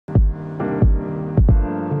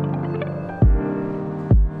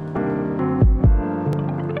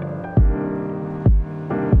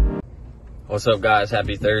What's up, guys?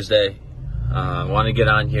 Happy Thursday. I want to get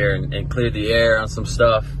on here and clear the air on some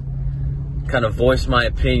stuff, kind of voice my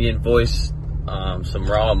opinion, voice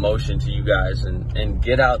some raw emotion to you guys, and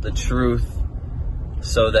get out the truth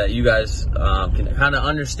so that you guys can kind of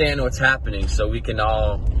understand what's happening, so we can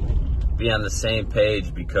all be on the same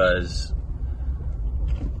page, because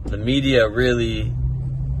the media really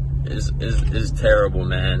is terrible,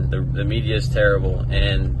 man. The media is terrible,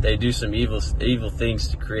 and they do some evil things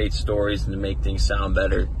to create stories and to make things sound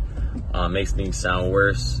better, makes things sound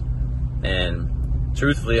worse. And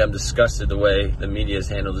truthfully, I'm disgusted the way the media has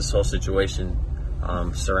handled this whole situation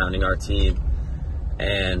surrounding our team.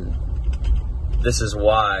 And this is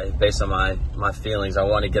why, based on my feelings, I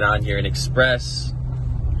want to get on here and express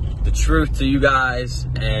the truth to you guys,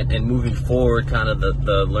 and moving forward, kind of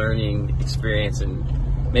the learning experience, and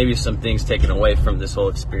maybe some things taken away from this whole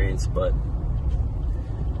experience. But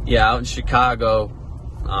yeah, out in Chicago,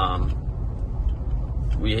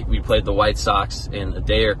 we played the White Sox, and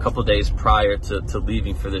a couple days prior to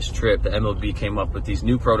leaving for this trip, the MLB came up with these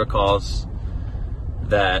new protocols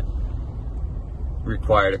that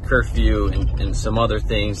required a curfew and some other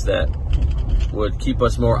things that would keep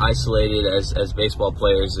us more isolated as baseball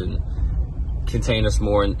players and contain us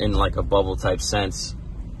more in like a bubble type sense.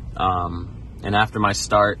 And after my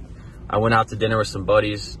start, I went out to dinner with some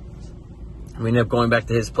buddies. We ended up going back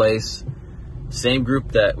to his place, same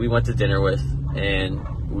group that we went to dinner with,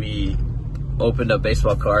 and we opened up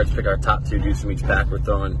baseball cards, picked our top 2 dudes from each pack. We're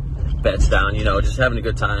throwing bets down, just having a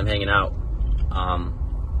good time, hanging out.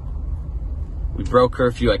 We broke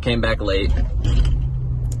curfew. I came back late,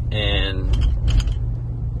 and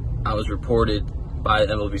I was reported by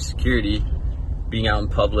MLB security being out in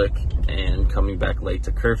public and coming back late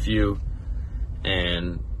to curfew.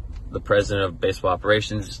 And the president of baseball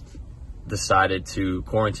operations decided to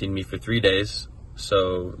quarantine me for 3 days,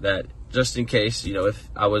 so that just in case, if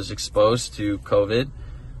I was exposed to COVID,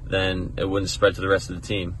 then it wouldn't spread to the rest of the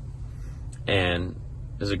team. And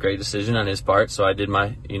it was a great decision on his part. So I did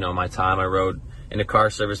my time. I rode in a car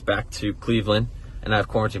service back to Cleveland, and I've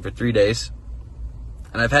quarantined for 3 days.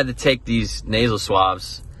 And I've had to take these nasal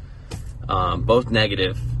swabs, both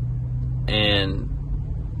negative. And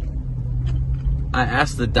I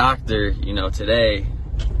asked the doctor, today,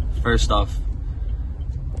 first off,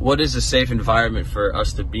 what is a safe environment for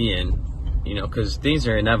us to be in? Because things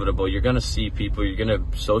are inevitable. You're going to see people. You're going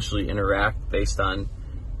to socially interact based on,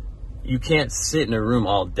 you can't sit in a room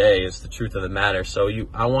all day, is the truth of the matter. So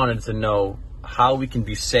I wanted to know how we can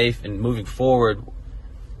be safe, and moving forward,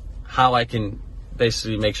 how I can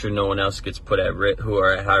basically make sure no one else gets put at risk, who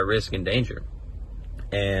are at high risk and danger.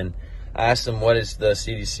 And I asked him, what is the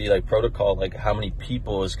CDC protocol, how many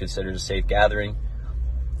people is considered a safe gathering?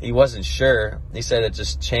 He wasn't sure. He said it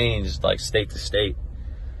just changed state to state.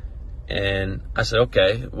 And I said,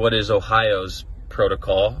 okay, what is Ohio's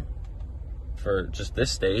protocol for just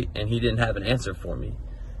this state? And he didn't have an answer for me.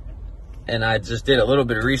 And I just did a little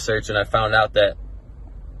bit of research, and I found out that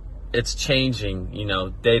it's changing,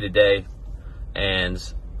 day to day.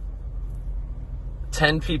 And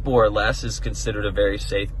 10 people or less is considered a very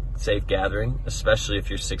safe gathering, especially if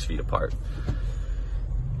you're 6 feet apart.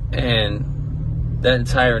 And that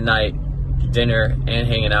entire night, dinner and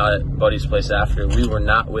hanging out at Buddy's place after, we were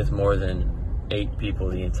not with more than 8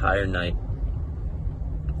 people the entire night.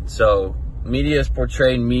 So media has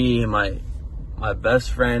portrayed me and my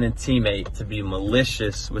best friend and teammate to be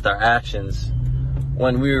malicious with our actions,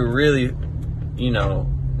 when we were really,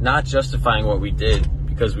 not justifying what we did,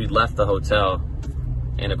 because we left the hotel,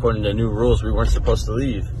 and according to new rules, we weren't supposed to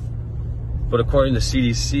leave. But according to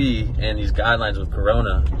CDC and these guidelines with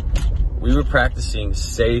Corona, we were practicing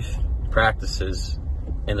safe practices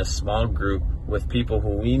in a small group with people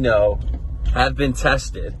who we know have been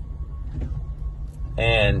tested,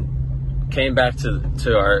 and came back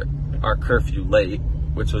to our curfew late,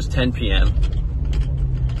 which was 10 p.m.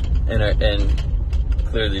 and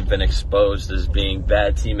clearly been exposed as being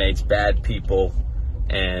bad teammates, bad people,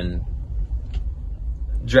 and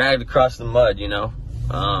dragged across the mud,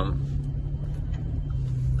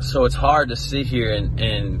 So it's hard to sit here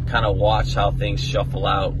and kind of watch how things shuffle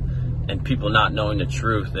out, and people not knowing the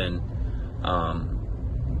truth. And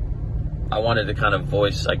I wanted to kind of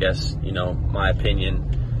voice, I guess, my opinion.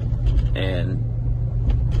 And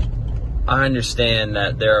I understand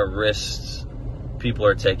that there are risks people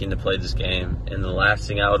are taking to play this game, and the last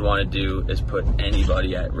thing I would want to do is put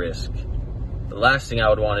anybody at risk. The last thing I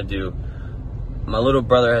would want to do, my little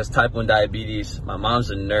brother has type 1 diabetes, my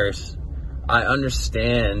mom's a nurse. I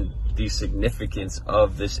understand the significance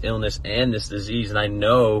of this illness and this disease, and I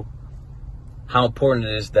know how important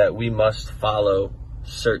it is that we must follow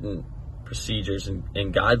certain procedures and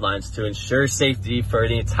guidelines to ensure safety for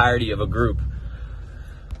the entirety of a group.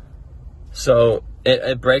 So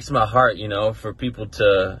it breaks my heart, you know, for people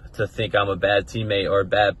to think I'm a bad teammate or a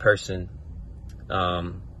bad person.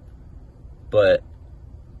 But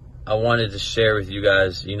I wanted to share with you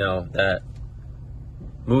guys, you know, that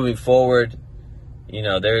moving forward, you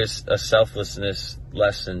know, there's a selflessness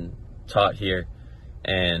lesson taught here.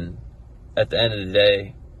 And at the end of the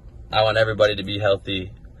day, I want everybody to be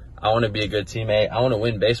healthy. I want to be a good teammate. I want to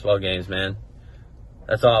win baseball games, man.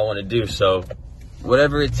 That's all I want to do. So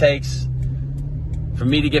whatever it takes for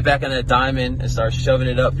me to get back on that diamond and start shoving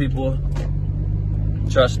it up people,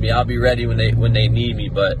 trust me, I'll be ready when they need me.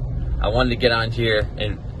 But I wanted to get on here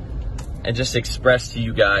and just express to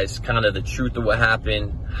you guys kind of the truth of what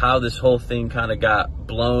happened, how this whole thing kind of got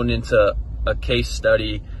blown into a case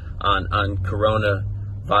study on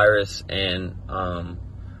coronavirus. And,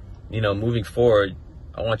 you know, moving forward,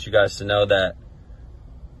 I want you guys to know that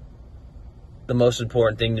the most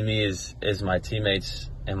important thing to me is my teammates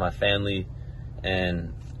and my family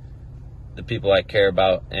and the people I care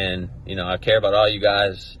about. And, you know, I care about all you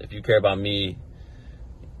guys. If you care about me,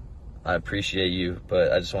 I appreciate you,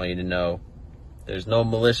 but I just want you to know there's no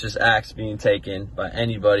malicious acts being taken by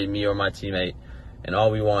anybody, me or my teammate, and all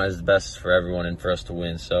we want is the best for everyone and for us to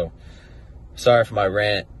win. So sorry for my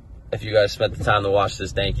rant. If you guys spent the time to watch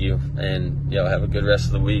this, thank you, and have a good rest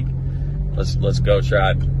of the week. Let's go,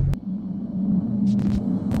 Tribe.